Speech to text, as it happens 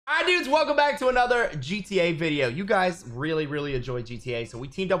Alright dudes, welcome back to another GTA video. You guys really enjoy GTA, so we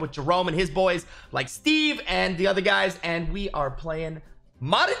teamed up with Jerome and his boys like Steve and the other guys, and we are playing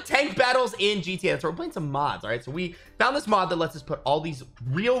modded tank battles in GTA. So we're playing some mods. All right, so we found this mod that lets us put all these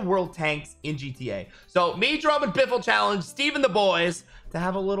real world tanks in GTA. So me, Jerome, and Biffle challenged Steve and the boys to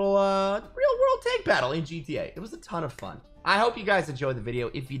have a little real world tank battle in GTA. It was a ton of fun. I hope you guys enjoyed the video.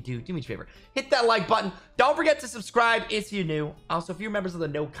 If you do me a favor, hit that like button. Don't forget to subscribe if you're new. Also, if you're members of the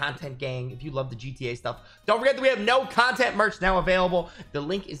No Content Gang, if you love the GTA stuff, don't forget that we have No Content merch now available. The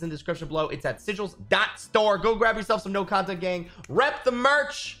link is in the description below. It's at sigils.store. Go grab yourself some No Content Gang. Rep the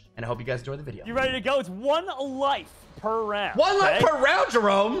merch. And I hope you guys enjoy the video. You ready to go? It's 1 life per round. One life per round,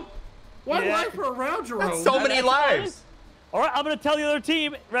 Jerome. One life per round, Jerome. That's so many lives. All right, I'm going to tell the other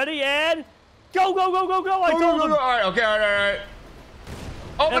team. Ready, and... Go, go, go, go, go. I told them. All right, okay, all right.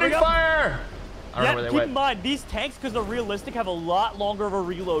 Opening fire. I don't know where they keep went. in mind, these tanks, because they're realistic, have a lot longer of a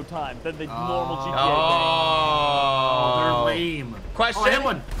reload time than the normal GTA they're lame. Question. Oh, I hit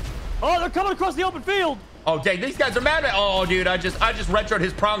one. Oh, they're coming across the open field. Oh, dang, these guys are mad at. Oh, dude, I just retroed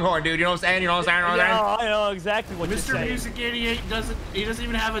his pronghorn, dude. You know what I'm saying? You know what I'm saying? Yeah, I know exactly what you're saying. Mr. Music Idiot doesn't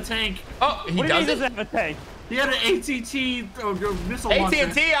even have a tank. Oh, he doesn't have a tank. He had an AT&T missile launcher.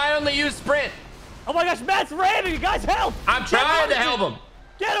 AT&T, I only use Sprint. Oh my gosh, Matt's ramming. You guys help. I'm trying to help him.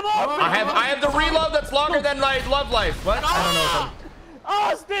 Get him off. I have the reload that's longer than my love life. What? I don't know.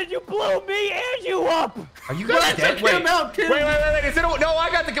 Austin, you blew me and you up. Are you guys dead? Wait. Is it a, no, I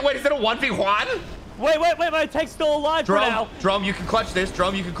got the. Wait, is it a 1v1? Wait, my tank's still alive for now. Drum, you can clutch this.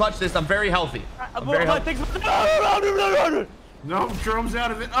 Drum, you can clutch this. I'm very healthy. I'm very healthy. No, Jerome's out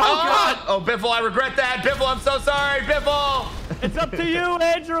of it. Oh, God. Oh, Biffle, I regret that. Biffle, I'm so sorry. Biffle. It's up to you,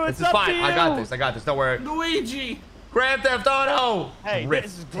 Andrew. It's up to you. I got this. Don't worry. Luigi. Grand Theft Auto. Hey,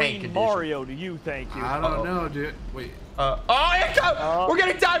 this is Green Mario to you, thank you. I don't know, dude. Wait. Here it comes. We're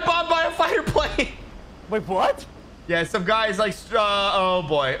getting dive bombed by a fighter plane. Wait, what? Yeah, some guys like, oh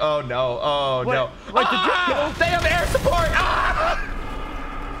boy. Oh no. Oh no. Wait, did you kill? They have air support.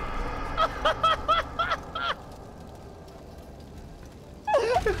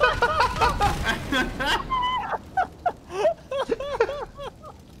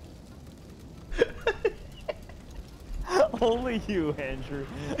 Only you, Andrew.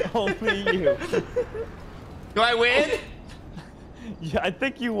 Only you. Do I win? Yeah, I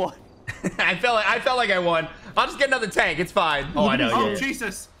think you won. I felt like I won. I'll just get another tank. It's fine. Oh, I know. Oh,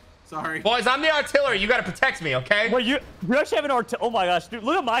 Jesus. Sorry. Boys, I'm the artillery. You gotta protect me, okay? Wait, you actually have an artillery. Oh my gosh, dude!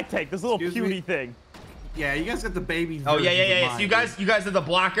 Look at my tank. This little puny thing. Yeah, you guys got the baby. Oh yeah. So you guys are the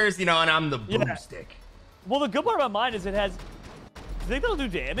blockers, you know, and I'm the boomstick. Well, the good part about mine is it has. Do you think that'll do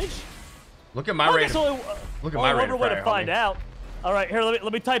damage? Look at my rate. Look at my rate. Way to find out. All right, here.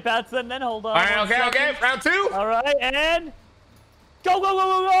 Let me type out to them. Then hold on. All right. Okay. Round 2. All right, and go.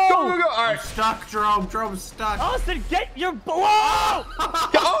 All right. I'm stuck, Jerome. Jerome's stuck. Austin, get your blow.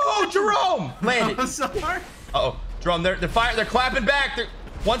 Oh, Jerome landed. I'm sorry. Jerome, they're clapping back.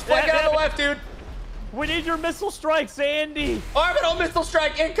 One's flanking on the left, dude. We need your missile strikes, Andy. Orbital missile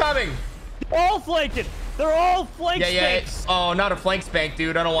strike incoming. All flanking. They're all flank spanks. Oh, not a flank spank,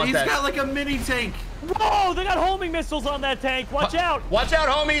 dude. I don't want that. He's got like a mini tank. Whoa, they got homing missiles on that tank. Watch out. Watch out,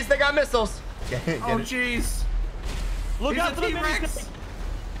 homies. They got missiles. Oh, jeez. Look out for the mini tank.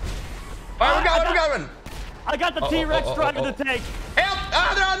 All right, we're going. I got the T-Rex driving the tank.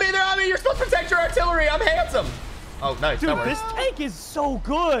 Help! They're on me. You're supposed to protect your artillery. I'm handsome. Oh, nice. Dude, this tank is so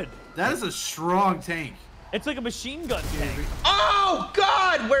good. That is a strong tank. It's like a machine gun tank. Oh,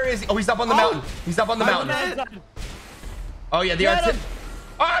 God! Where is he? Oh, he's up on the mountain. He's up on the mountain. Oh, yeah, the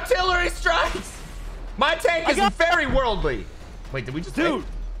artillery strikes! My tank is very worldly. Wait, did we just Dude,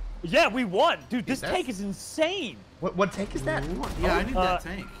 yeah, we won. Dude, this tank is insane. What tank is that? Yeah, I need that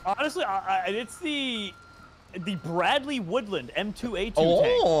tank. Honestly, it's the Bradley Woodland M2A2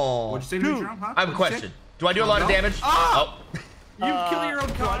 tank. What'd you say, dude? Jerome? Huh? I have a question. Do I do a lot of damage? Oh! You kill your own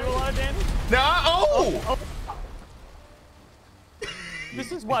car. Do I do a lot of damage? No!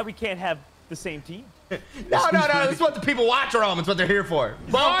 This is why we can't have the same team. No. This is what the people watch are on. It's what they're here for.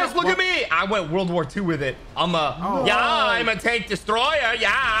 Boys, look at me. I went World War II with it. I'm a tank destroyer.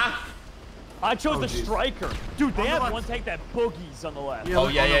 Yeah. I chose the striker. Dude, they have one tank that boogies on the left. Yeah,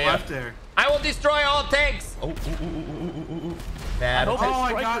 left there. I will destroy all tanks. Bad. I hope that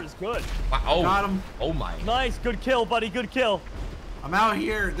striker is good. Wow. Got him. Oh my. Nice. Good kill, buddy. Good kill. I'm out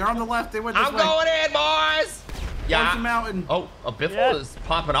here. They're on the left. They went this way. I'm going in, boys. Yeah. The mountain. Oh, a Biffle is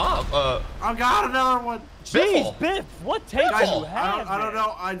popping off. I got another one. Jeez, Biff, what tank do you have? I don't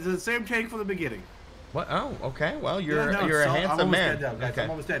know. It's the same tank from the beginning. What? Oh, okay. Well, you're a handsome man. Dead, guys.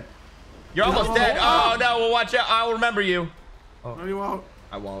 I'm almost dead. You're almost dead. Oh no. Well, watch out. I'll remember you. No, you won't.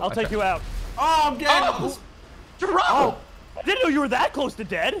 I won't. I'll take you out. Oh, I'm dead. Oh, Jerome! Oh, I didn't know you were that close to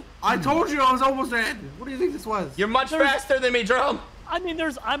dead. I told you I was almost dead. What do you think this was? You're much faster than me, Jerome. I mean,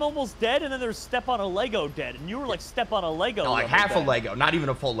 I'm almost dead, and then there's step on a Lego dead, and you were like step on a Lego. No, like half a Lego, not even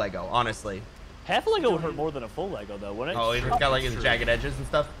a full Lego, honestly. Half a Lego would hurt more than a full Lego, though, wouldn't it? Oh, it's got like the jagged edges and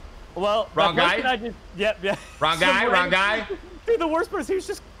stuff. Well, wrong guy. Yeah. Wrong guy. Wrong guy. Dude, the worst part is he was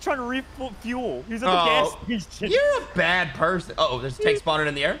just trying to refuel. He was at the gas station. You're a bad person. Oh, there's a tank spawning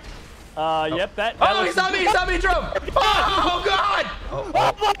in the air. Yep, that Oh, he's on me, Jerome. Oh, God.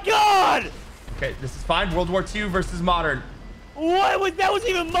 Oh my God. Okay, this is fine. World War II versus modern. That was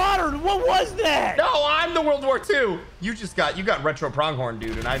even modern. What was that? No, I'm the World War II. You got retro pronghorn,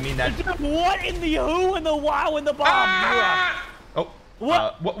 dude, and I mean that. Dude, what in the who and the wow and the bomb? Ah! Oh.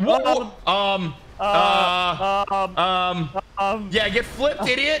 What? Yeah, get flipped,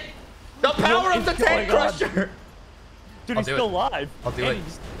 idiot. The power of the tank crusher. Dude, he's still alive. I'll do it.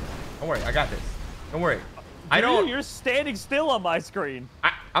 Don't worry, I got this. Don't worry. Dude, you're standing still on my screen.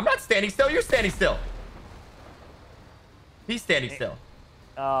 I'm not standing still. You're standing still. He's standing still.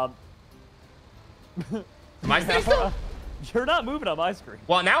 Am I standing still? You're not moving on my screen.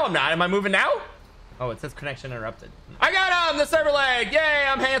 Well, now I'm not. Am I moving now? Oh, it says connection interrupted. I got him, the server leg. Yay,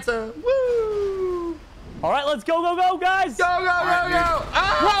 I'm handsome. Woo! All right, let's go, guys. Go.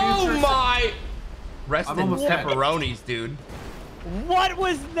 Oh, my. Rest in dead. pepperonis, dude. What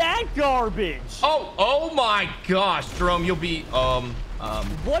was that garbage? Oh my gosh, Jerome, you'll be,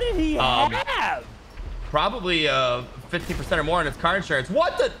 what did he have? Probably 15% or more on his car insurance.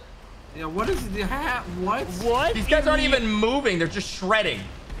 What the? Yeah, what is the hat? What? What? These guys aren't even moving. They're just shredding.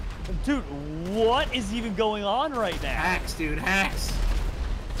 Dude, what is even going on right now? Hacks, dude, hacks.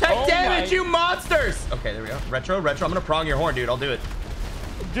 Take damage, you monsters! Okay, there we go. Retro. I'm gonna prong your horn, dude. I'll do it.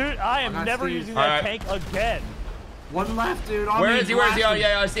 Dude, I am never using that tank again. One left, dude. Where is he? Oh,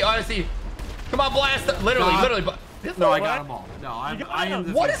 yeah, I see. Come on, blast it. Literally. No, I got them all. No, I am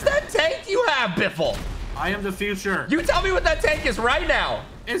the What future. is that tank you have, Biffle? I am the future. You tell me what that tank is right now.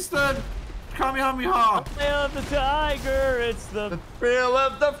 It's the Kamehameha. I am the tiger. It's the thrill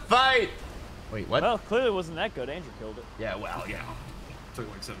of the fight. Wait, what? Well, clearly it wasn't that good. Andrew killed it. Yeah, well, yeah. Took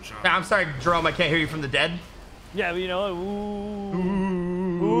like 7 shots. I'm sorry, Jerome. I can't hear you from the dead. Yeah, but you know,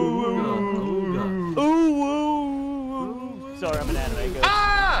 Sorry, I'm an anime ghost.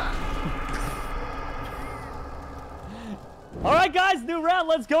 Ah! All right, guys, new round.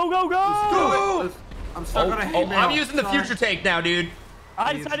 Let's go. I'm stuck on a hay bale. I'm using the future tank now, dude.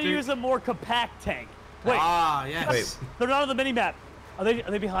 I decided to use a more compact tank. Wait. Ah, yes. Wait. They're not on the mini-map. Are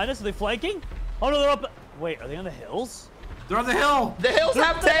they behind us? Are they flanking? Oh, no, they're up. Wait, are they on the hills? They're on the hill. The hills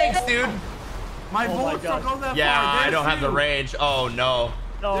have tanks, dude. My bullets don't go that far. Yeah, I There's don't have the you. range. Oh, no.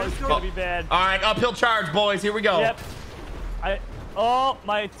 No, it's going to be bad. All right, uphill charge, boys. Here we go. Yep.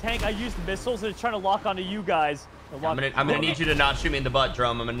 My tank, I used the missiles, and it's trying to lock onto you guys. I'm gonna need you to not shoot me in the butt,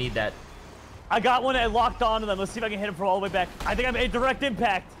 Drum. I'm gonna need that. I got one that locked onto them. Let's see if I can hit him from all the way back. I think I made direct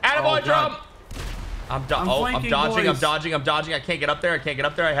impact. Attaboy, Drum! I'm flanking, dodging, boys. I'm dodging. I can't get up there.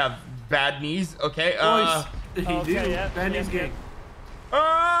 I have bad knees. Okay. Boys, you do. Yeah, Bad news game.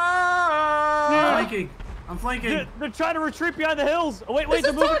 I'm flanking. They're trying to retreat behind the hills. Oh, wait, This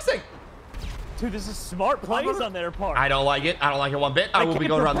they're is moving. toxic. Dude, this is smart plays on their part. I don't like it. I don't like it one bit. I will be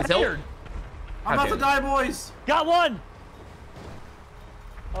going around this hill. I'm about to die, boys. Got one.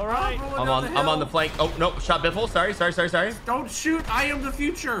 All right. I'm on the flank. Oh, no. Shot Biffle. Sorry. Don't shoot. I am the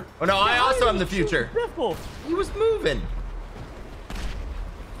future. Oh, no. I also am the future. Biffle. He was moving.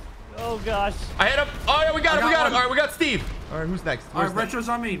 Oh, gosh. I hit him. Oh, yeah, we got him. one. All right, we got Steve. All right, who's next? All right, Retro's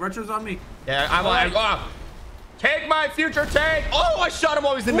on me. Yeah, I'm on. Oh. Take my future tank. Oh, I shot him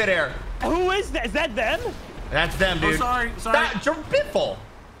while he was in midair. Who is that? Is that them? That's them, dude. Oh, sorry. That Biffle.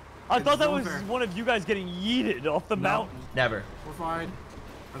 I thought that was fair. one of you guys getting yeeted off the mountain. Never. We're fine.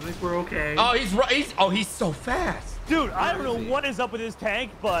 I think we're okay. Oh, he's so fast. Dude, I don't know what is up with his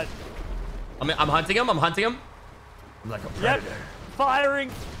tank, but... I'm hunting him. I'm like a predator. Yep.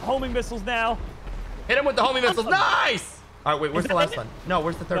 Firing homing missiles now. Hit him with the homing missiles. Nice. All right, wait. Where's the last one? No,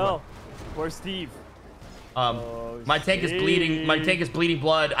 where's the third one? Where's Steve? My tank is bleeding. My tank is bleeding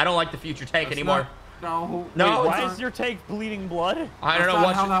blood. I don't like the future tank anymore. No. Wait, why is your tank bleeding blood? I don't know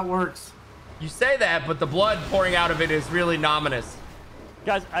That's not how that works. You say that, but the blood pouring out of it is really ominous.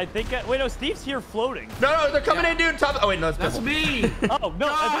 Guys, I think... wait, no, Steve's here floating. No, they're coming in, dude. Oh, wait, no, That's Biffle. me. Oh, no,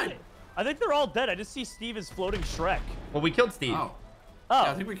 God. I think they're all dead. I just see Steve is floating Shrek. Well, we killed Steve. Oh. Oh.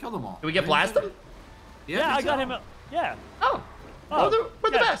 Yeah, I think we killed them all. Did we get blast them? Yeah, I got him. Yeah. Oh. Well,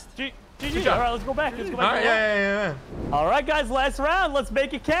 we're the best. GG. All right, let's go back. All right, yeah. All right, guys, last round. Let's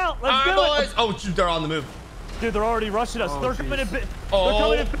make it count. Let's All do right, it. boys. Oh, shoot, they're on the move. Dude, they're already rushing us. Oh, They're coming in. Oh,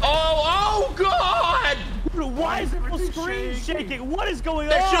 coming in. oh God! Dude, why is the everything screen shaking? shaking? What is going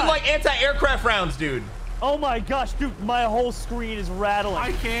They on? shoot like anti-aircraft rounds, dude. Oh my gosh, dude, my whole screen is rattling.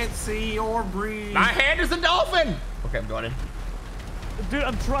 I can't see or breathe. My hand is a dolphin. Okay, I'm going in. Dude,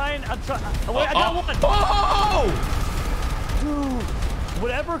 I'm trying. Oh, wait, I got one. Oh! Dude,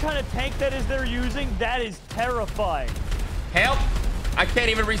 whatever kind of tank that is they're using, that is terrifying. Help! I can't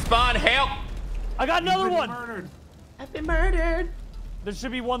even respawn. Help! I got another You've been one. Murdered. I've been murdered. There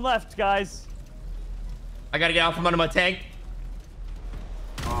should be one left, guys. I gotta get out from under my tank.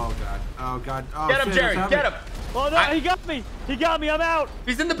 Oh god. Oh god. Oh, Get him, shit, Jerry. what's Get him. happening? Oh no, he got me. He got me. I'm out.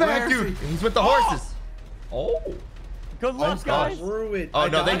 He's in the back, Where is dude. he? He's with the horses. Oh. Good luck, guys. Screw it. Oh I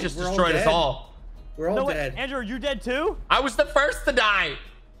no, they died. just We're all destroyed us dead. all. We're all No, wait, dead. Andrew, are you dead too? I was the first to die.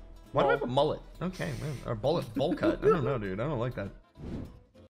 Why do I Oh. have a mullet? Okay, man. Or bowl cut. I don't know, dude. I don't like that.